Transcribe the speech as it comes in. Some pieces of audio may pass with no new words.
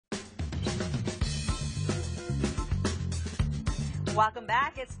Welcome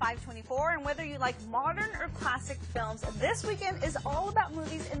back. It's 5:24, and whether you like modern or classic films, this weekend is all about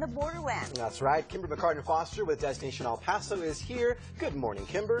movies in the Borderland. That's right. Kimber McCartan-Foster with Destination El Paso is here. Good morning,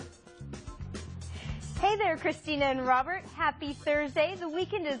 Kimber. Hey there, Christina and Robert. Happy Thursday. The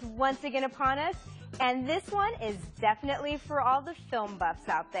weekend is once again upon us, and this one is definitely for all the film buffs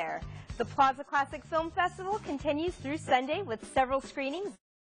out there. The Plaza Classic Film Festival continues through Sunday with several screenings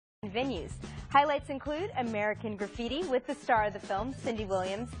and venues. Highlights include American Graffiti with the star of the film, Cindy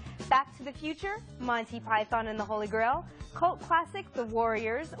Williams, Back to the Future, Monty Python and the Holy Grail, cult classic The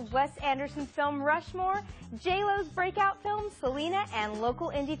Warriors, Wes Anderson's film Rushmore, J-Lo's breakout film Selena, and local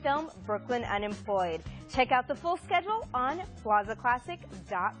indie film Brooklyn Unemployed. Check out the full schedule on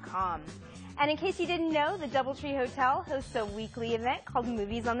plazaclassic.com. And in case you didn't know, the Doubletree Hotel hosts a weekly event called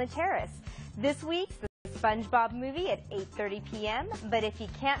Movies on the Terrace. This week's the SpongeBob movie at 8:30 p.m., but if you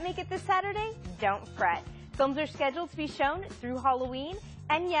can't make it this Saturday, don't fret. Films are scheduled to be shown through Halloween,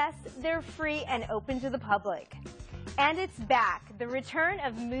 and yes, they're free and open to the public. And it's back, the return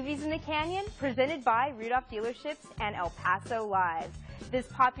of Movies in the Canyon, presented by Rudolph Dealerships and El Paso Live. This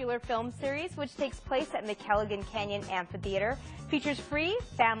popular film series, which takes place at McKelligan Canyon Amphitheater, features free,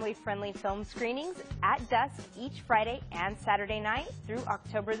 family-friendly film screenings at dusk each Friday and Saturday night through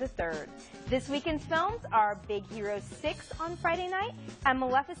October the 3rd. This weekend's films are Big Hero 6 on Friday night and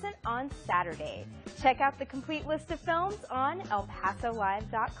Maleficent on Saturday. Check out the complete list of films on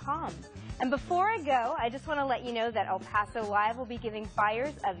elpasolive.com. And before I go, I just want to let you know that El Paso Live will be giving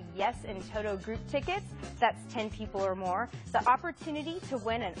buyers of Yes and Toto group tickets, that's 10 people or more, the opportunity to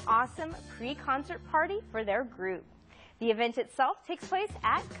win an awesome pre-concert party for their group. The event itself takes place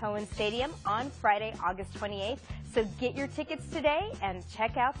at Cohen Stadium on Friday, August 28th, so get your tickets today and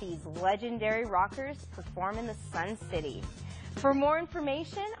check out these legendary rockers perform in the Sun City. For more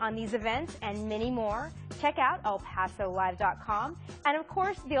information on these events and many more, check out elpasolive.com and, of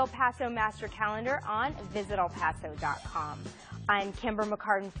course, the El Paso Master Calendar on visitelpaso.com. I'm Kimber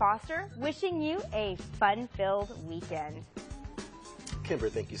McCartan-Foster, wishing you a fun-filled weekend. Kimber,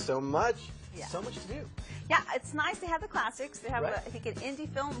 thank you so much. Yeah. So much to do. Yeah, it's nice to have the classics. They have, Right. I think, an indie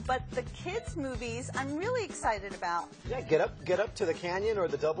film, but the kids' movies I'm really excited about. Yeah, get up to the canyon or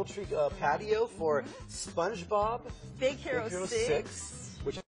the Doubletree patio for SpongeBob, Big Hero 6.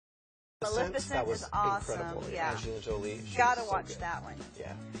 which Maleficent that was is awesome. incredible. Yeah. Angelina Jolie. she Gotta was so watch good. that one.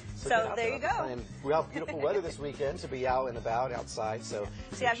 Yeah. So get out there you go. And we have beautiful weather this weekend to be out and about outside. So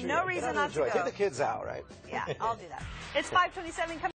you have no reason not to enjoy. go. Get the kids out, right? Yeah, I'll do that. It's 5:27 coming.